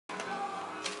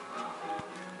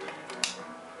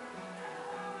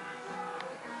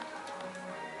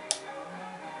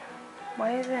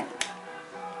Why is it?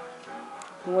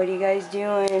 What are you guys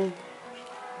doing?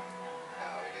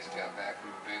 Oh, we just got back from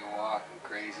a big walk and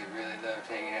Crazy really loved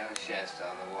hanging out with Shasta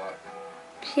on the walk.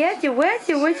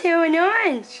 Shasta-wasta, what's going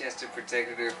on? Shasta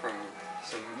protected her from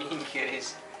some mean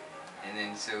kitties. And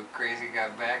then so Crazy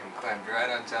got back and climbed right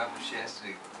on top of Shasta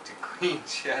to clean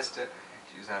Shasta.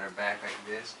 She was on her back like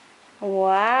this.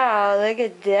 Wow, look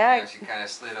at that. Now she kind of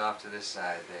slid off to this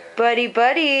side there. Buddy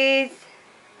buddies.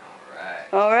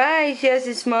 Alright. Alright,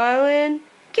 Shasta's smiling.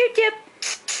 Q-tip.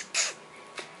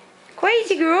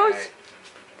 Crazy girls. Right.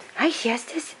 Hi,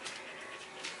 Shastas.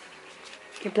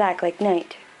 You're black like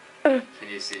night. Can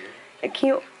you see her?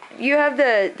 Can you have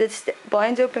the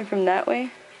blinds open from that way?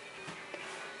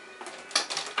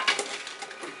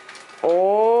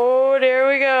 Oh, there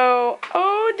we go.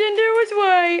 Oh, Dinder was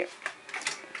white.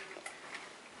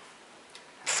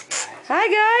 Hi,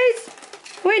 guys.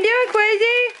 What you doing,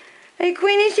 Crazy? Are you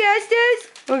queening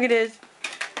Shastas? Look at this.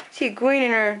 She queening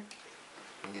her.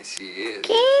 Yes, she is.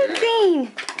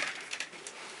 Queen.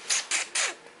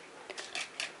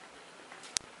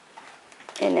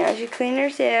 And now she's cleaning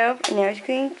herself, and now she's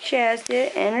cleaning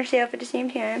Shasta and herself at the same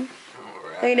time.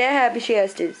 Alright. Look at that happy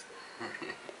Shastas.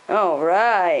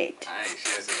 Alright. Nice,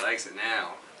 Shasta likes it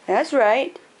now. That's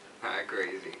right. Hi,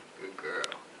 Crazy. Good girl.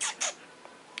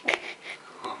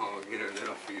 Oh, get her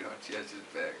little feet on Shasta's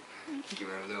back. Give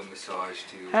her a little massage,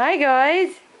 too. Hi,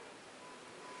 guys.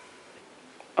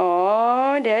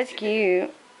 Oh, that's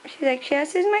cute. She's like,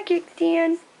 Shasta's my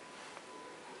kickstand.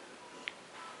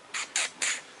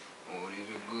 Oh, these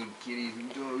are good kitties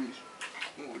and doggies.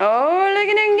 Oh, look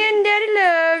at them getting daddy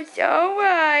loves. All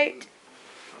right.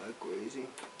 Hi, Crazy.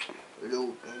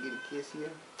 Hello, can I get a kiss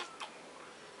here?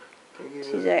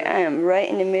 She's like, I am right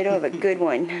in the middle of a good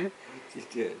one. She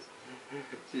does.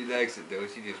 She likes it, though.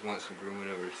 She just wants some grooming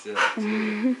of herself,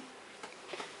 too.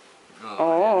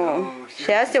 Oh,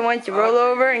 Shasta wants to roll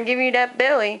over and give you that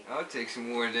belly. I'll take some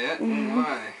more of that. Oh,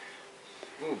 my.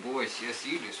 Oh, boy, Shasta,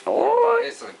 you just Oh. farted.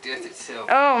 It's like death itself.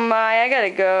 Oh, my, I gotta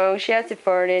go. Shasta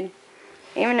farted.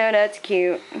 Even though that's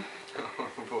cute. Oh,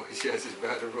 boy, Shasta's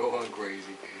about to roll on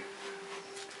Crazy.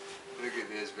 Look at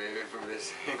this, baby, from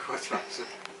this angle. It's awesome.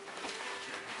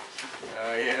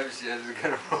 Oh, yeah, Shasta's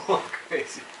gonna roll on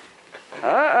Crazy.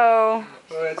 Uh-oh.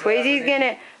 What's Crazy's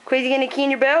happening? gonna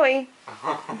keen your belly.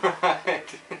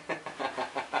 Alright.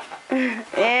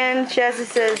 And Shasta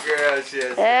says, Girl,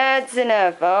 Shasta. that's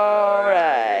enough. All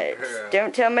right. Girl.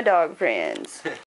 Don't tell my dog friends.